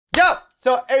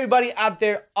So everybody out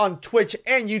there on Twitch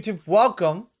and YouTube,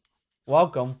 welcome.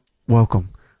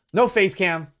 No face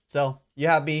cam, so you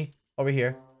have me over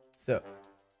here. So,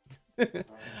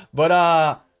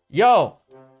 but yo,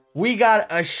 we got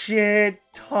a shit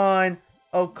ton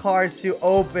of cards to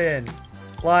open,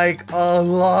 like a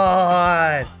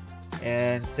lot.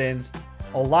 And since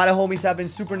a lot of homies have been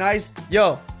super nice,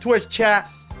 yo, Twitch chat,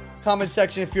 comment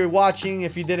section if you're watching,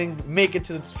 if you didn't make it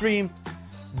to the stream,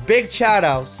 big shout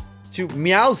outs to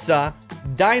Meowsa,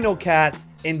 Dino Cat,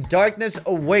 and Darkness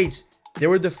Awaits. They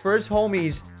were the first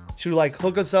homies to like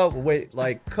hook us up with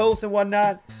like codes and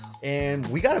whatnot, and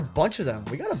we got a bunch of them.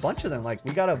 Like we got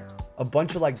a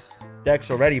bunch of like decks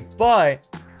already. But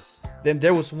then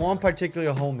there was one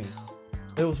particular homie.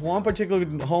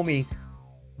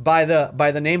 By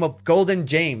the name of Golden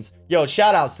James. Yo,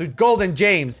 shout outs to Golden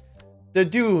James. The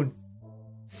dude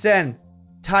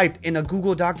typed in a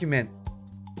Google document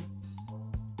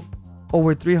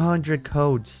over 300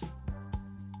 codes.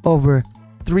 Over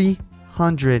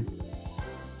 300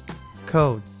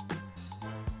 codes.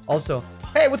 Also,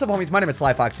 hey, what's up, homies? My name is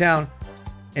Slyfoxhound.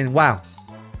 And wow,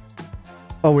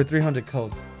 over 300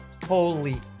 codes.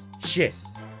 Holy shit.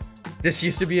 This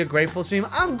used to be a grateful stream.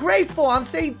 I'm grateful. I'm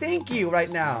saying thank you right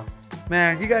now.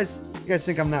 Man, you guys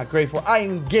think I'm not grateful. I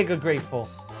am giga grateful.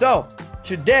 So,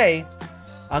 today,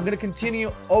 I'm going to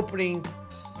continue opening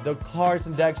the cards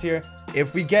and decks here.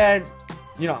 If we get,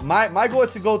 you know, my goal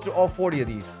is to go through all 40 of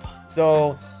these.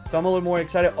 So I'm a little more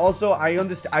excited. Also,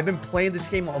 I've been playing this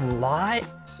game a lot.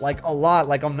 Like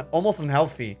I'm almost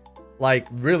unhealthy. Like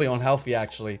really unhealthy,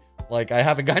 actually. Like I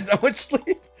haven't gotten that much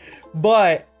sleep.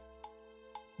 But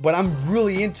I'm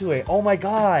really into it. Oh my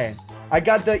god. I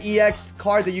got the EX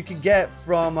card that you can get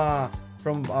from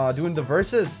doing the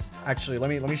versus. Actually, let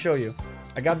me show you.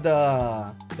 I got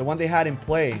the one they had in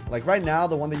play. Like right now,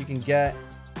 the one that you can get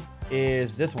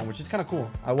is this one, which is kind of cool.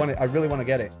 I really want to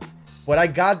get it. But I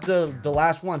got the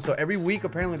last one. So every week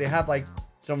apparently they have like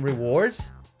some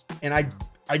rewards, and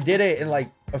I did it in like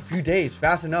a few days,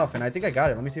 fast enough, and I think I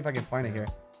got it. Let me see if I can find it here.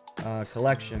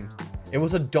 Collection. It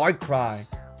was a Dark Cry.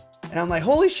 And I'm like,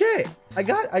 holy shit, I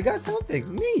got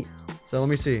something neat. So let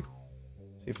me see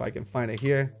if I can find it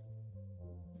here.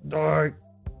 Dark.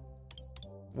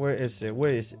 Where is it?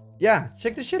 Yeah,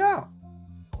 check this shit out.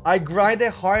 I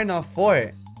grinded hard enough for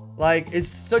it. Like, it's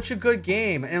such a good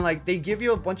game, and like they give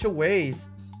you a bunch of ways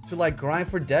to like grind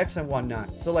for decks and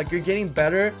whatnot. So like you're getting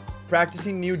better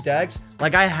practicing new decks.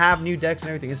 Like I have new decks and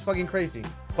everything. It's fucking crazy.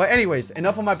 But anyways,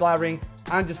 enough of my blabbering.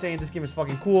 I'm just saying this game is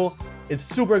fucking cool. It's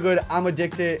super good. I'm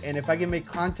addicted, and if I can make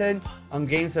content on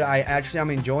games that I actually am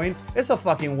enjoying, it's a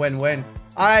fucking win-win.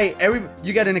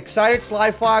 You get an excited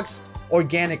Slyfox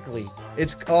organically.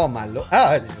 It's oh my lord.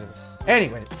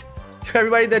 Anyway, to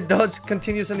everybody that does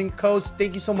continue sending codes,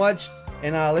 thank you so much.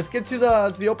 And let's get to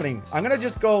the opening. I'm gonna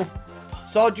just go.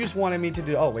 Salt Juice wanted me to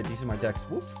do. Oh wait, these are my decks.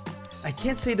 Whoops. I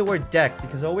can't say the word deck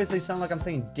because always they sound like I'm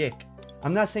saying dick.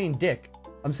 I'm not saying dick.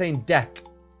 I'm saying deck.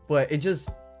 But it just,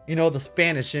 you know, the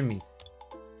Spanish in me.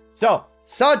 So,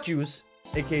 Salt Juice,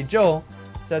 aka Joe,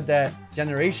 said that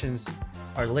generations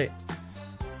are lit.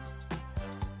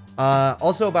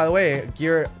 Also, by the way,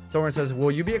 Gear Thorn says,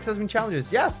 will you be accessing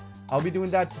challenges? Yes, I'll be doing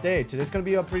that today. Today's gonna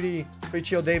be a pretty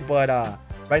chill day, but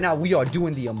right now we are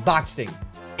doing the unboxing.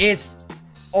 It's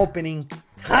opening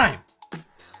time.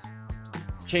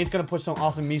 Shane's gonna put some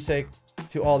awesome music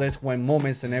to all this when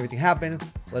moments and everything happen.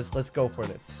 Let's go for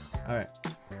this. All right.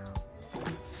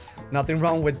 Nothing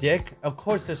wrong with dick. Of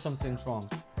course there's something wrong.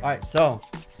 All right, so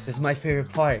this is my favorite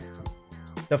part.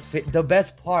 The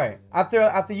best part.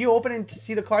 After you open and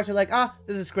see the cards, you're like,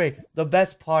 this is great. The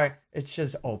best part, it's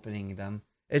just opening them.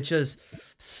 It's just,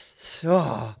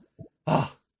 I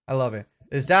love it.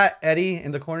 Is that Eddie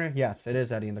in the corner? Yes, it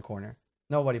is Eddie in the corner.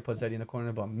 Nobody puts Eddie in the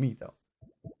corner but me, though.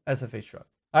 That's a face shrug.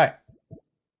 All right.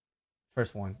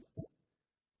 First one.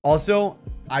 Also,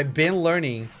 I've been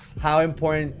learning how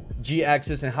important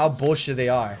GXs and how bullshit they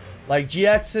are. Like,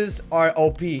 GXs are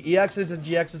OP. EXs and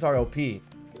GXs are OP.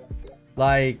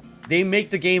 Like, they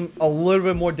make the game a little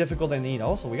bit more difficult than need.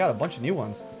 Also, we got a bunch of new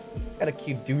ones. Got a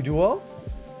cute Duduo.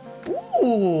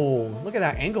 Ooh, look at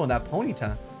that angle in that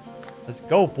ponytail. Let's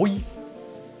go, boys.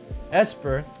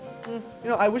 Esper. You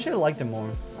know, I wish I liked him more.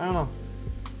 I don't know.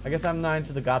 I guess I'm not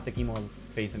into the gothic emo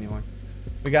face anymore.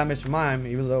 We got Mr. Mime,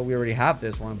 even though we already have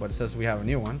this one, but it says we have a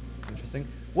new one. Interesting.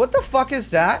 What the fuck is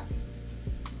that?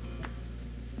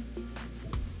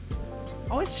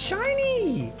 Oh, it's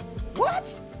shiny.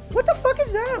 What? What the fuck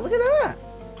is that? Look at that.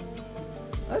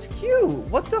 That's cute.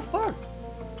 What the fuck?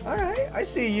 All right, I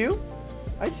see you.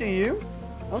 I see you.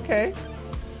 Okay.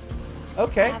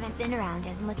 Okay. I haven't been around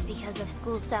as much because of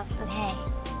school stuff, but hey.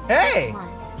 Hey!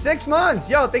 6 months.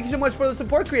 Yo, thank you so much for the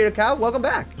support, Creator Cow. Welcome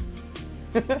back.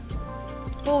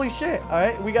 Holy shit.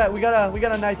 Alright, we got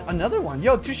a nice another one.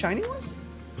 Yo, 2 shiny ones?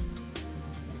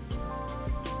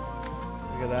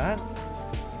 Look at that.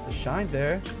 The shine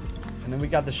there. And then we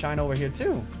got the shine over here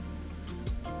too.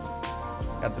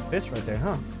 Got the fish right there,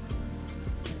 huh?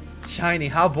 Shiny,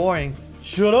 how boring.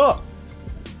 Shut up.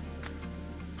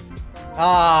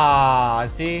 Ah,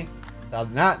 see?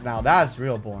 Now that's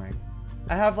real boring.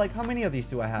 I have like, how many of these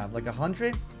do I have? Like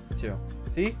 100? 2.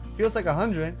 See? Feels like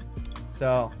 100.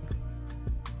 So,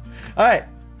 all right.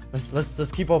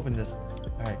 Let's keep opening this.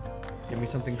 All right. Give me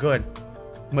something good.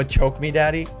 Choke me,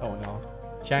 daddy. Oh no.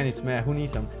 Shinies, man. Who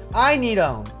needs them? I need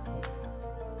them.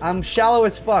 I'm shallow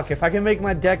as fuck. If I can make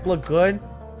my deck look good,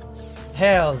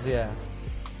 hells yeah.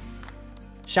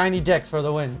 Shiny decks for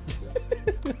the win.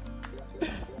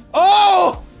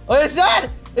 Oh! Is that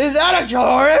a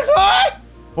Charizard?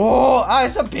 Oh,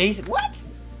 it's a basic. What?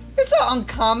 It's an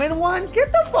uncommon one?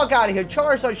 Get the fuck out of here.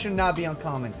 Charizard should not be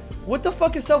uncommon. What the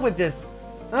fuck is up with this?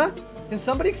 Huh? Can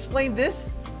somebody explain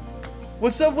this?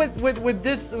 What's up with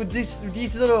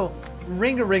these little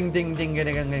ring-a-ring ding ding ding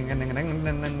ding ding ding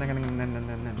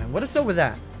ding. What is up with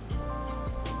that?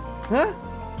 Huh?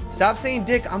 Stop saying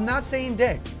dick. I'm not saying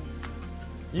dick.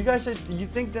 You guys are, you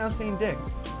think that I'm saying dick.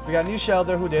 We got a new shell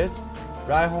there. Who this?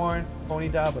 Rhyhorn,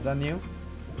 Ponyta, but that new.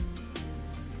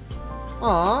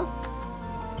 Aww.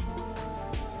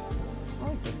 I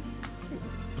like this.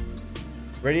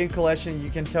 Radiant Collection, you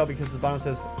can tell because the bottom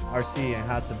says RC and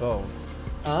has the bows.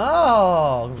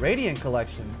 Oh, Radiant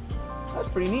Collection. That's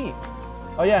pretty neat.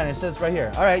 Oh yeah, and it says right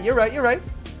here. All right, you're right, you're right.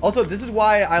 Also, this is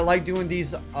why I like doing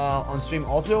these on stream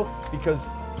also,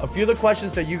 because a few of the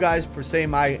questions that you guys per se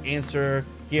might answer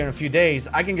here in a few days,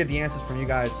 I can get the answers from you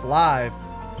guys live,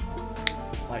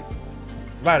 like,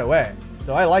 right away.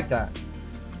 So I like that.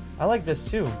 I like this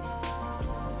too. All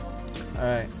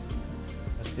right,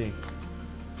 let's see.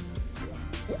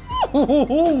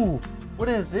 Ooh, what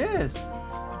is this?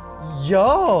 Yo!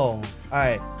 All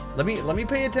right, let me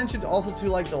pay attention to also to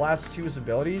like the last 2's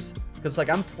abilities, because like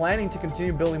I'm planning to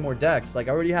continue building more decks. Like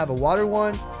I already have a water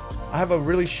one, I have a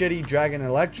really shitty dragon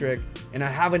electric, and I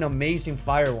have an amazing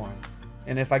fire one.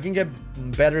 And if I can get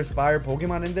better fire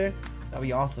Pokemon in there, that'd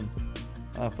be awesome.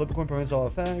 Flip a coin prevents all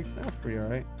effects. That's pretty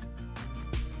alright.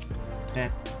 Eh.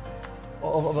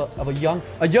 Of a young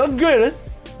girl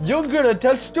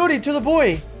tells story to the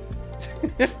boy.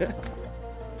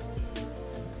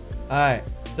 Alright,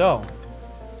 so.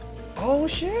 Oh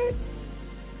shit!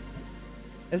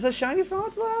 It's a shiny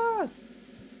Frostlass!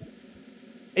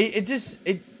 It's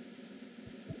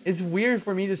weird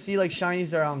for me to see like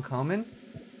shinies that are uncommon.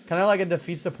 Kind of like it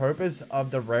defeats the purpose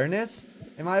of the rareness,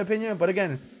 in my opinion. But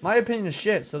again, my opinion is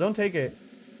shit, so don't take it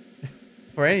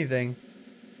for anything.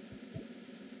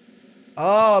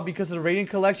 Oh, because of the Radiant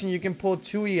Collection, you can pull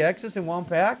 2 EXs in 1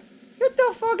 pack? Get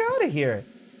the fuck out of here.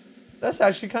 That's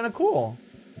actually kind of cool.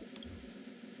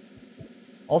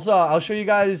 Also, I'll show you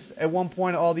guys at one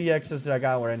point all the EXs that I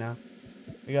got right now.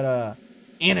 We got a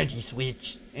energy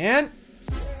switch. And...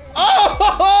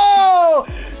 oh!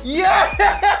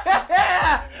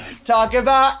 Yeah! Talk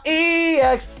about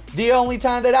EX. The only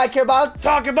time that I care about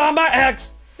talking about my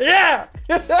ex. Yeah!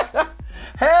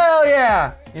 Hell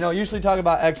yeah! You know, usually talk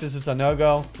about exes is a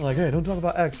no-go. Like, hey, don't talk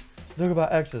about X. Talk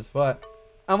about exes. But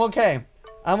I'm okay.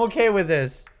 I'm okay with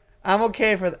this. I'm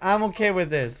okay with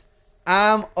this.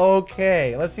 I'm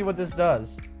okay. Let's see what this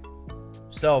does.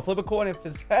 So, flip a coin. If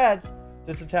his heads,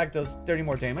 this attack does 30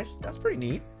 more damage. That's pretty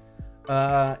neat.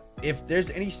 If there's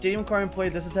any stadium card in play,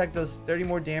 this attack does 30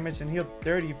 more damage and heal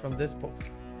 30 from this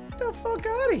Get the fuck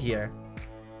out of here.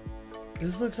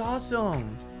 This looks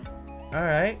awesome.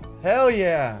 Alright. Hell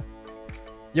yeah.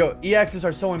 Yo, EXs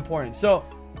are so important. So,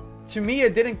 to me,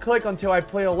 it didn't click until I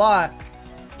played a lot.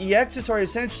 EXs are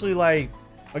essentially like,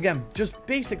 again, just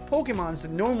basic Pokemons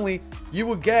that normally you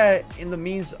would get in the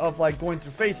means of like going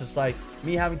through phases. Like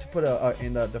me having to put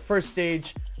in the first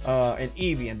stage an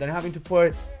Eevee, and then having to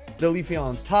put the Leafeon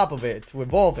on top of it to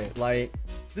evolve it. Like,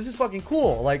 this is fucking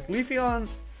cool. Like, Leafeon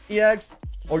EX,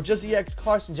 or just EX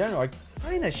cards in general, like,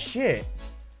 kind of shit.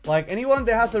 Like, anyone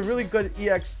that has a really good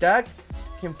EX deck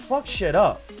can fuck shit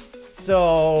up.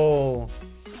 So,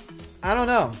 I don't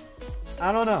know.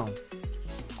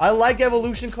 I like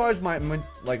evolution cards.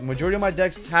 Like, majority of my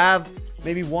decks have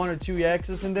maybe 1 or 2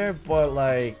 EXs in there, but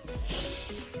like,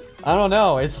 I don't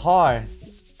know. It's hard.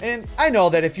 And I know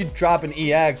that if you drop an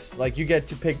EX, like, you get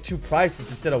to pick 2 prices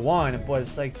instead of 1, but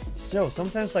it's like, still,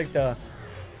 sometimes like the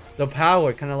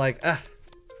power kind of like,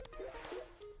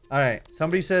 Alright,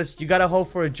 somebody says, you gotta hope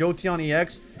for a Jolteon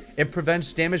EX. It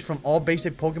prevents damage from all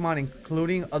basic Pokemon,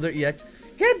 including other EX.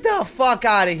 Get the fuck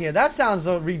out of here. That sounds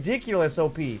so ridiculous,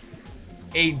 OP. A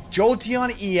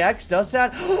Jolteon EX does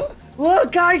that?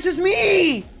 Look, guys, it's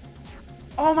me!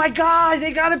 Oh my god,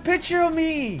 they got a picture of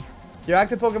me! Your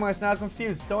active Pokemon is now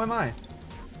confused. So am I.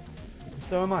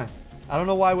 So am I. I don't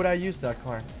know why would I use that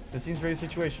card. This seems very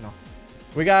situational.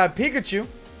 We got Pikachu.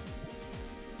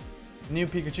 New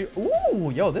Pikachu.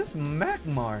 Ooh, yo, this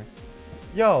Magmar.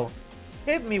 Yo,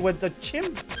 hit me with the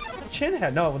chin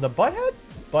head. No, with the butt head?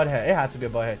 Butt head. It has to be a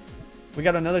butt head. We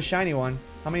got another shiny one.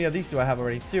 How many of these do I have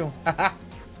already? 2.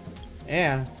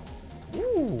 And,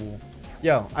 ooh.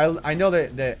 Yo, I know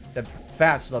that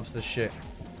Fats loves this shit.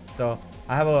 So,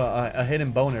 I have a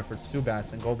hidden boner for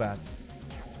Zubats and Golbats.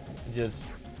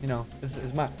 Just, you know, this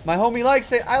is my homie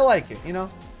likes it. I like it, you know?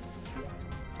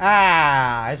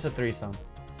 Ah, it's a threesome.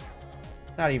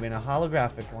 It's not even a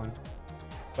holographic one.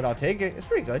 But I'll take it. It's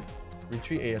pretty good.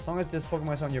 Retreat A. As long as this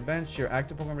Pokemon is on your bench, your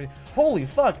active Pokemon ready. Holy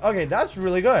fuck. Okay, that's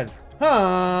really good.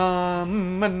 That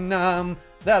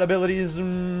ability is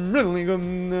really good.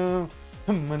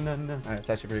 Alright, it's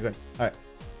actually pretty good. Alright.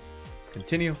 Let's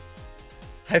continue.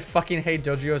 I fucking hate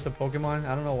Dodrio as a Pokemon.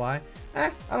 I don't know why.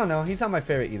 I don't know. He's not my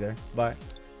favorite either. But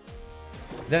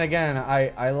then again,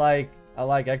 I like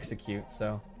Execute,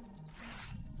 so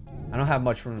I don't have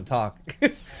much room to talk.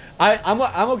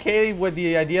 I'm okay with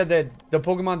the idea that the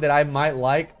Pokemon that I might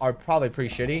like are probably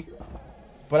pretty shitty.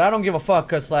 But I don't give a fuck,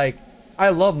 because, like, I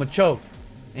love Machoke.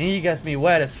 And he gets me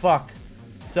wet as fuck.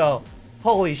 So,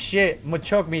 holy shit,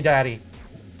 Machoke me daddy.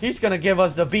 He's gonna give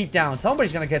us the beatdown.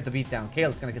 Somebody's gonna get the beatdown.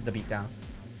 Kayla's gonna get the beatdown.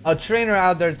 A trainer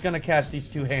out there is gonna catch these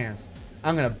 2 hands.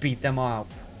 I'm gonna beat them out.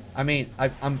 I mean,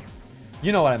 I'm...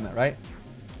 You know what I meant, right?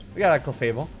 We got a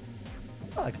Clefable.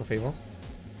 I like Clefables.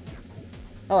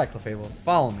 I like Clefables.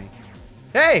 Follow me.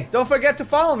 Hey, don't forget to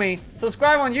follow me.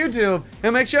 Subscribe on YouTube.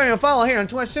 And make sure you follow here on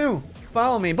Twitch too.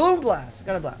 Follow me. Boom blast.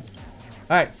 Got a blast.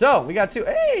 Alright, so we got 2.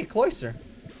 Hey, Cloyster.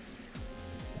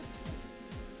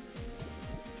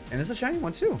 And it's a shiny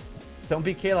one too. Don't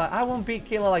beat Kayla. I won't beat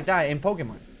Kayla like that in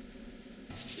Pokemon.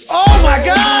 Oh my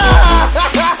god!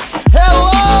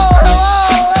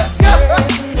 Hello! Let's go!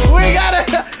 We got it!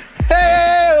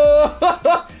 Hey!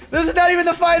 This is not even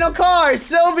the final card!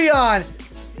 Sylveon!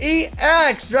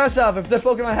 EX! Dress up. If the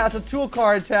Pokemon has a tool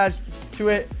card attached to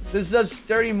it, this does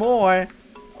 30 more.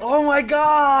 Oh my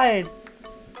god!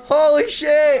 Holy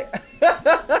shit!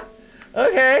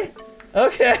 Okay.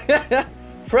 Okay.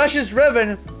 Precious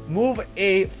Ribbon. Move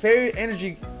a fairy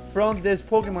energy from this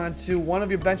Pokemon to one of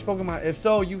your bench Pokemon. If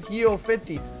so, you heal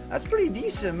 50. That's pretty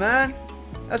decent, man.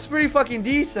 That's pretty fucking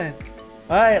decent.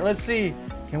 Alright, let's see.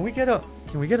 Can we get a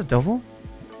double?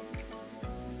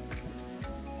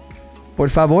 Por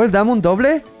favor, dame un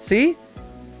doble. See?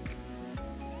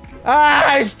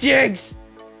 Ah, it's Jigs.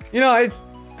 You know, it's...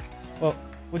 Well,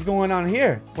 what's going on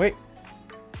here? Wait.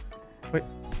 Wait.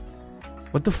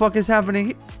 What the fuck is happening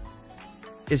here?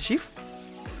 Is she...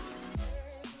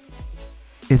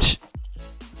 It's...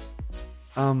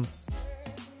 What?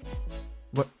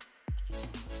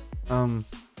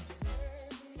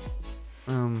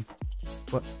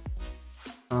 What?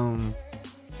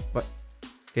 What?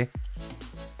 Okay.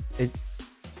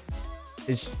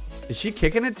 Is she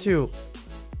kicking it to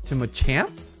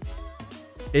Machamp?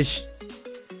 Is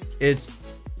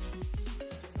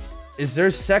there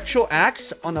sexual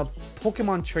acts on a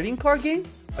Pokemon trading card game?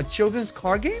 A children's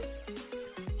card game?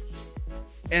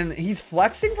 And he's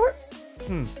flexing for it?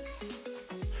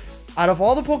 Out of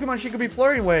all the Pokemon she could be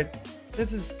flirting with,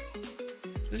 this is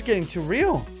getting too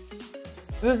real.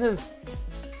 This is...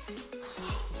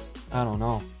 I don't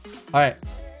know. Alright.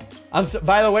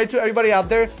 By the way, to everybody out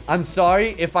there, I'm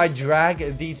sorry if I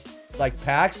drag these, like,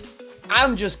 packs.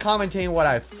 I'm just commenting what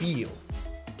I feel.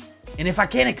 And if I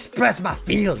can't express my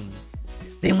feelings,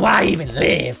 then why even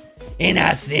live? And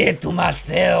I said to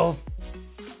myself,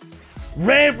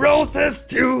 red roses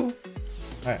too.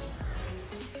 Alright.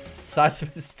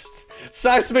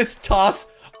 Seismic's toss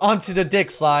onto the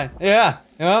dick slide. Yeah.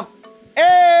 Yeah.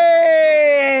 Hey!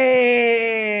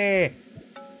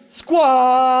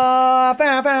 Squaw!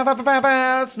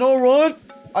 Snow Run!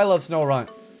 I love Snow Run.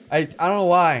 I don't know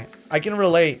why. I can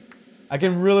relate. I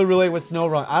can really relate with Snow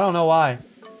Run. I don't know why.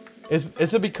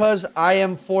 Is it because I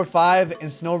am 4'5"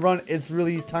 and Snow Run is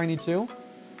really tiny too?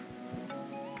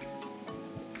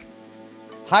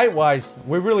 Height-wise,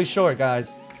 we're really short,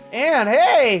 guys. And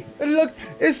hey, look,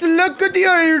 it's the luck of the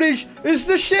Irish. It's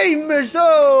the Seamus.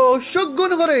 Oh,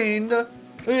 Shogun Rain.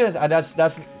 Yes,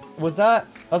 that's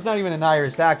not even an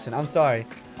Irish accent. I'm sorry.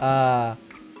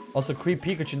 Also creep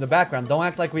Pikachu in the background. Don't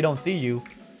act like we don't see you.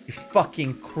 You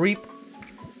fucking creep.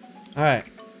 All right.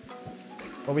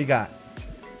 What we got?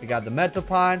 We got the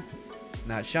Metapod.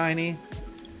 Not shiny.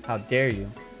 How dare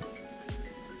you?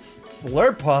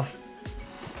 Slurpuff.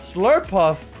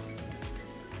 Slurpuff.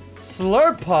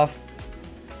 Slurpuff.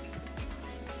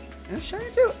 And shiny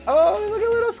too. Oh, look at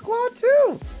little squad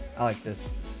too. I like this.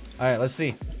 All right, let's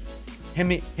see. Hit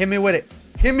me with it.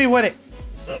 Hit me with it.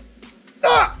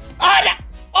 Oh!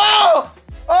 Oh!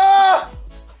 Oh!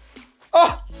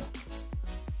 Oh!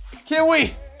 Can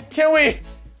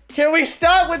we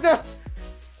stop with the?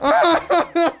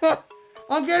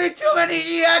 I'm getting too many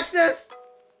EXs.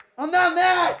 I'm not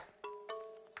mad.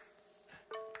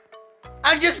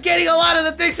 I'm just getting a lot of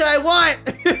the things that I want.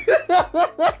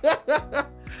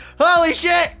 Holy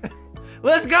shit.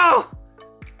 Let's go.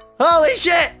 Holy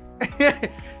shit.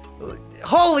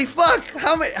 Holy fuck.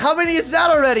 How many is that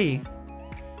already?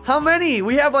 How many?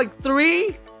 We have like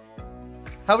 3?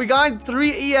 Have we gotten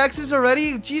 3 EXs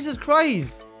already? Jesus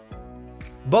Christ.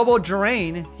 Bubble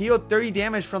Drain. Heal 30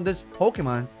 damage from this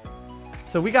Pokemon.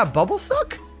 So we got Bubble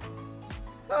Suck?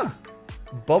 Huh.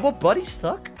 Bubble Buddy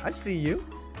Suck? I see you.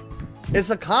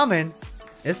 It's a common.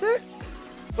 Is it?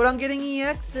 But I'm getting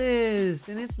EXs.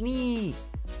 And it's neat.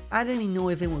 I didn't even know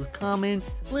if it was common.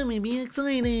 Let me be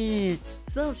excited.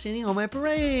 Stop shitting on my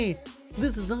parade.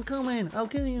 This is uncommon. I'll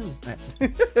kill you. Right.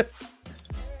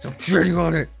 Stop shitting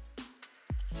on it.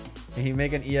 Can he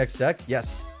make an EX deck?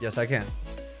 Yes. Yes, I can.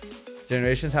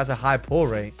 Generations has a high pull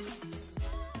rate.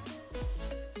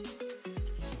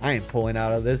 I ain't pulling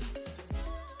out of this.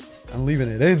 I'm leaving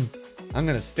it in. I'm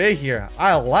gonna stay here.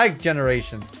 I like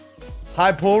Generations.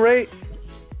 High pull rate.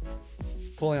 It's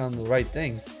pulling on the right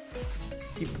things.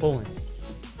 Keep pulling.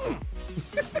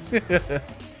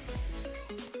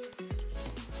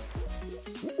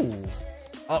 Ooh.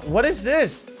 What is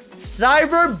this?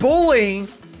 Cyberbullying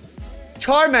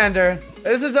Charmander.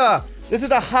 This is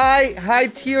a high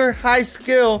tier, high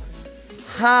skill,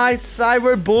 high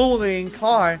cyberbullying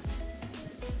card.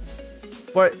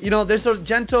 But you know, there's a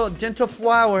gentle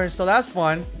flower, so that's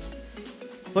fun.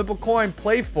 Flip a coin,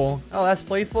 playful. Oh, that's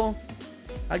playful.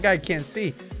 That guy can't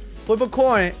see. Flip a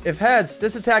coin. If heads,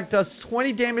 this attack does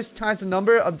 20 damage times the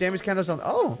number of damage counters on.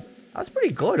 Oh, that's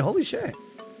pretty good. Holy shit.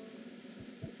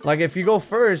 Like if you go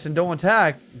first and don't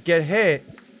attack, get hit,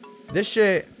 this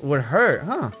shit would hurt,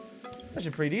 huh? That's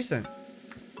actually pretty decent.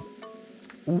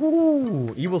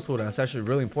 Ooh, Evil Soda. That's actually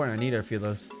really important. I need a few of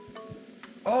those.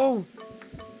 Oh,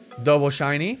 double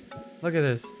shiny. Look at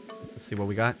this. Let's see what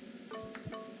we got.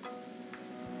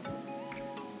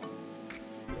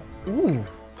 Ooh,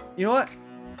 you know what?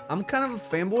 I'm kind of a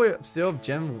fanboy still of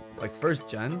Gen, like first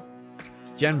gen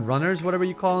runners, whatever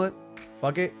you call it.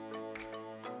 Fuck it.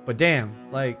 But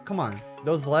damn, like, come on,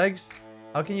 those legs.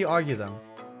 How can you argue them?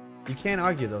 You can't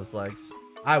argue those legs.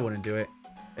 I wouldn't do it.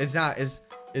 It's not. It's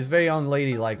very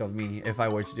unladylike of me if I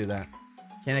were to do that.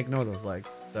 Can't ignore those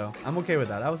legs. So I'm okay with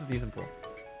that. That was a decent pull.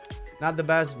 Not the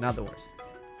best, not the worst.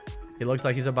 He looks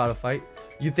like he's about to fight.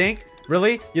 You think?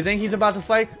 Really? You think he's about to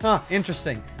fight? Huh,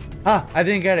 interesting. Huh, I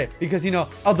didn't get it. Because, you know,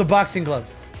 of the boxing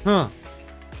gloves. Huh.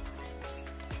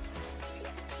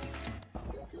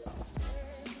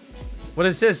 What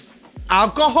is this?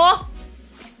 Alcohol?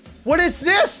 What is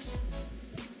this?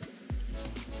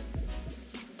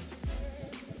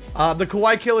 The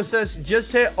Kawaii Killer says,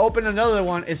 just hit open another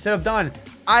one instead of done.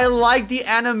 I like the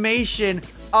animation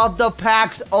of the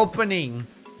packs opening.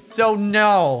 So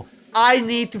no, I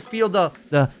need to feel the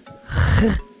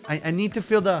I need to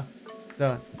feel the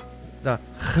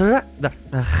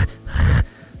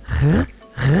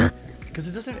because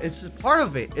it doesn't, it's part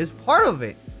of it. It's part of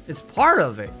it. It's part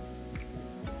of it.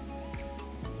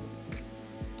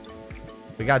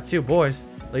 We got 2 boys.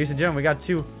 Ladies and gentlemen, we got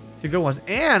two good ones.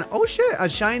 And oh shit, a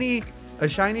shiny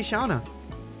Shauna.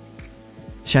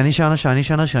 Shiny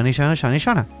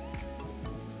Shauna.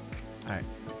 Alright.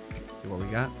 See what we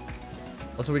got.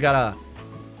 Also we got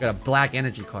a black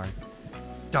energy card.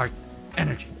 Dark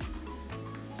energy.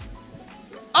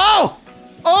 Oh!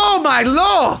 Oh my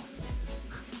lord!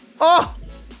 Oh!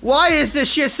 Why is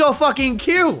this shit so fucking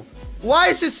cute? Why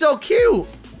is it so cute?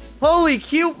 Holy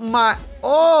cute, my...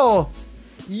 Oh!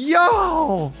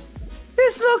 Yo!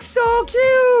 This looks so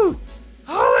cute!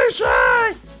 Holy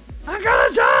shit! I'm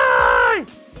gonna die!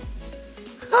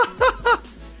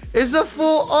 It's a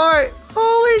full art!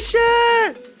 Holy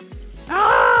shit!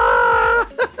 Ah!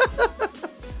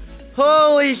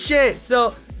 Holy shit!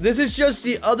 So, this is just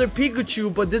the other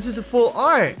Pikachu, but this is a full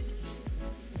art.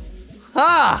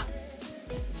 Ha!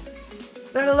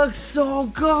 That looks so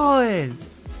good!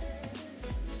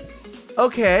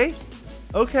 Okay.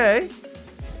 Okay.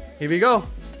 Here we go.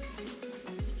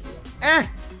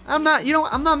 I'm not, you know,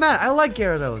 I'm not mad. I like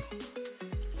Gyarados.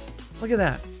 Look at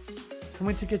that.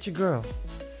 Coming to get your girl.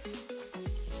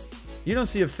 You don't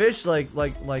see a fish like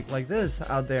this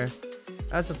out there.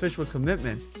 That's a fish with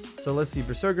commitment. So let's see.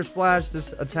 Berserker Splash.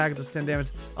 This attack does 10 damage.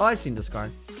 Oh, I've seen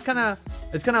discard. It's kind of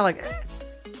like,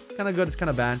 kind of good. It's kind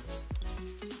of bad.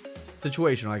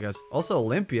 Situational, I guess. Also,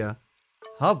 Olympia.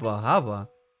 Hubba.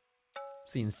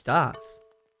 Seeing stars.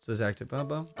 So it's active.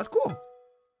 That's cool.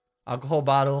 Alcohol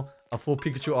bottle, a full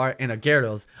Pikachu art, and a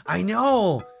Gyarados. I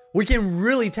know. We can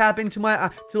really tap into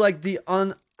my to like the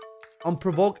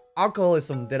unprovoked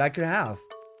alcoholism that I could have.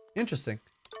 Interesting.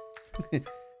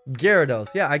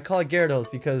 Gyarados. Yeah, I call it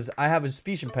Gyarados because I have a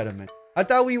speech impediment. I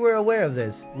thought we were aware of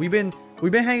this. We've been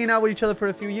hanging out with each other for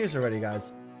a few years already,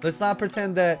 guys. Let's not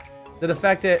pretend that the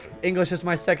fact that English is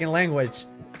my second language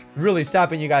really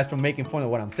stopping you guys from making fun of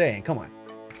what I'm saying. Come on.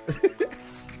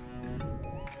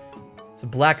 It's a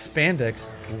black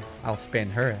spandex. Oof, I'll span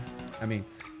her. I mean,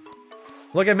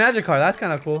 look at Magikarp. That's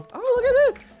kind of cool. Oh, look at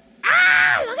this.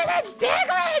 Ah, look at that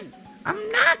Stiglin.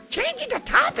 I'm not changing the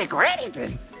topic or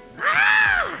anything.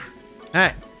 Ah. All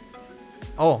right.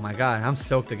 Oh my God, I'm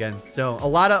soaked again. So a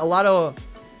lot of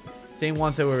same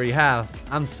ones that we already have.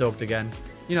 I'm soaked again.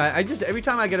 You know, I just every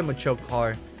time I get him a choke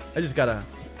card, I just gotta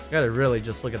really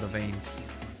just look at the veins.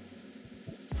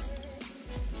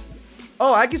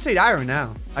 Oh, I can say iron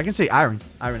now. I can say iron.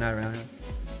 Iron.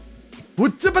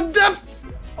 What's up and up?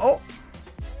 Oh.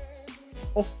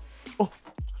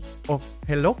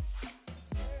 Hello.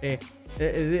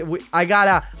 I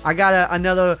got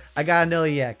another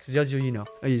yak. Just you know.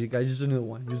 You guys, just another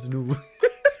one. Just a new one.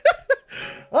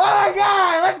 Oh my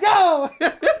God, let's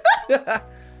go.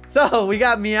 So we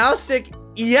got Meowstic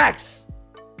EX.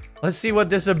 Let's see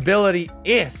what this ability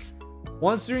is.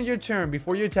 Once during your turn,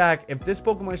 before you attack, if this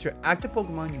Pokemon is your active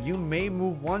Pokemon, you may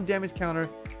move one damage counter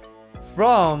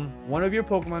from one of your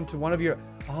Pokemon to one of your...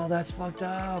 Oh, that's fucked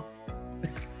up.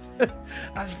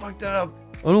 That's fucked up.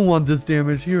 I don't want this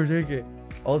damage. Here, take it.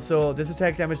 Also, this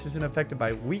attack damage isn't affected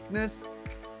by weakness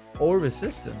or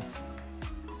resistance.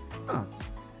 Huh.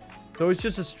 So it's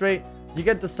just a straight... You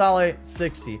get the solid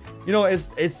 60. You know, it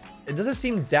doesn't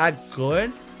seem that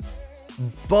good.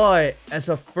 But as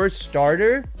a first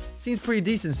starter, seems pretty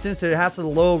decent since it has a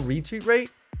low retreat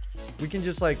rate. We can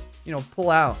just like, you know,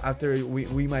 pull out after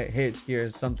we might hit here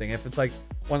or something. If it's like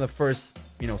one of the first,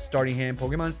 you know, starting hand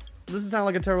Pokemon. So this doesn't sound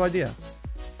like a terrible idea.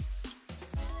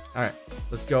 All right,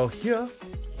 let's go here.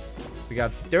 We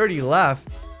got 30 left.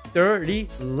 30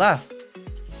 left.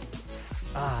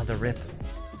 Ah, the rip.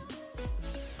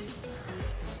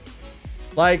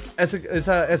 Like as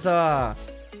a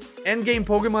end game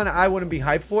Pokemon, I wouldn't be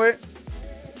hyped for it,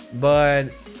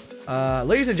 but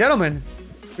ladies and gentlemen,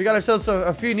 we got ourselves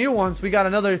a few new ones. We got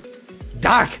another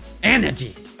Dark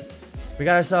Energy. We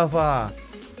got ourselves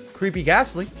Creepy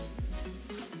Ghastly.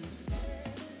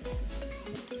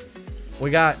 We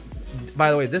got,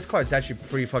 by the way, this card's actually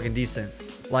pretty fucking decent.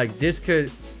 Like this could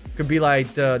be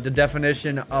like the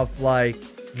definition of like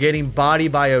getting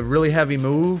bodied by a really heavy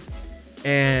move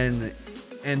and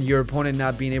your opponent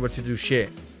not being able to do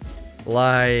shit.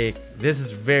 Like, this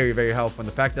is very, very helpful. And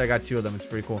the fact that I got two of them is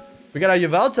pretty cool. We got a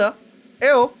Yveltal.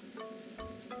 Ew.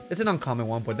 It's an uncommon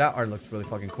one, but that art looks really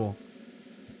fucking cool.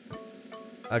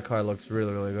 That card looks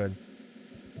really, really good.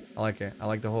 I like it. I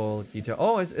like the whole detail.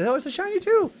 Oh, it's a shiny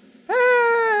too.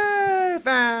 Hey,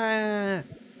 fine.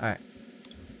 All right.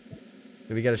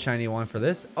 Did we get a shiny one for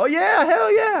this? Oh, yeah.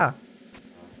 Hell yeah.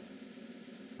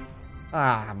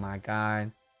 Ah, my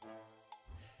God.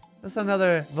 That's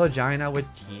another vagina with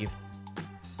teeth.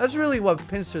 That's really what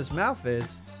Pinsir's mouth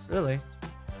is, really.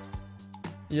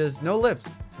 Just no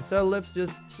lips. Instead of lips,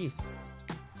 just teeth.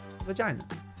 Vagina.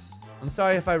 I'm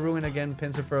sorry if I ruin again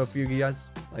Pinsir for a few guys.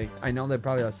 Like, I know that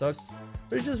probably that sucks.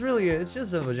 But it's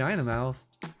just a vagina mouth.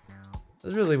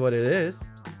 That's really what it is.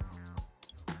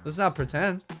 Let's not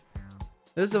pretend.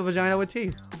 This is a vagina with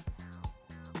teeth.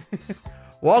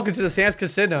 Welcome to the Sands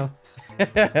Casino.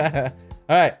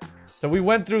 Alright. So we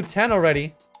went through 10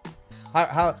 already.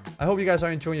 I hope you guys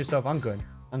are enjoying yourself. I'm good.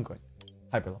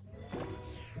 Hyper low.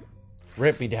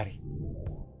 Rip me, daddy.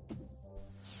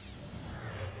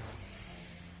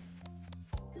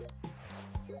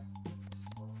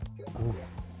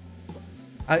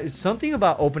 Something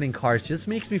about opening cards just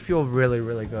makes me feel really,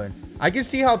 really good. I can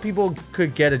see how people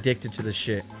could get addicted to this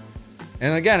shit.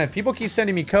 And again, if people keep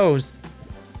sending me codes,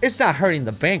 it's not hurting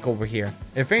the bank over here.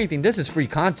 If anything, this is free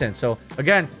content. So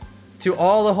again, to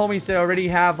all the homies that already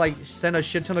have like sent a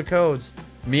shit ton of codes,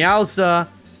 Meowsa,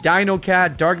 Dino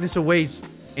Cat, Darkness Awaits,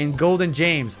 and Golden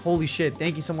James. Holy shit,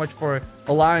 thank you so much for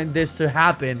allowing this to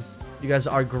happen. You guys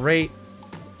are great.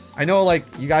 I know like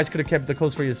you guys could have kept the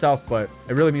codes for yourself, but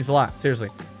it really means a lot, seriously.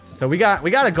 So we got a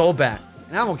Golbat,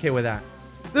 and I'm okay with that.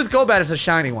 This Golbat is a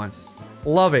shiny one.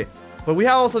 Love it. But we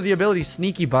have also the ability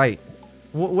Sneaky Bite.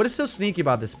 What is so sneaky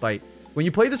about this bite? When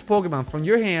you play this Pokemon from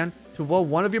your hand to evolve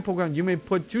one of your Pokemon, you may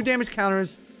put 2 damage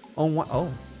counters on one.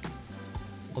 Oh.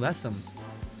 Well, that's some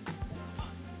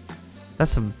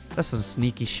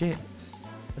sneaky shit.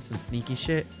 That's some sneaky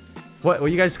shit. What? Were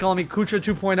you guys calling me Kucha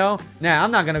 2.0? Nah,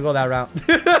 I'm not gonna go that route.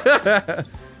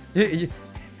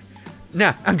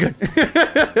 Nah, I'm good.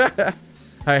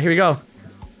 Alright, here we go.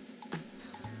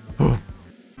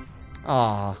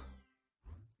 Aw.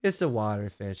 It's a water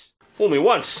fish. Fool me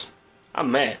once,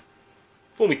 I'm mad.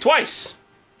 Fool me twice.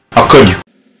 How could you?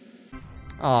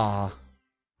 Aw.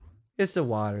 It's a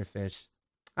water fish.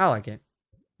 I like it.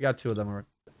 We got 2 of them already.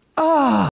 Ah.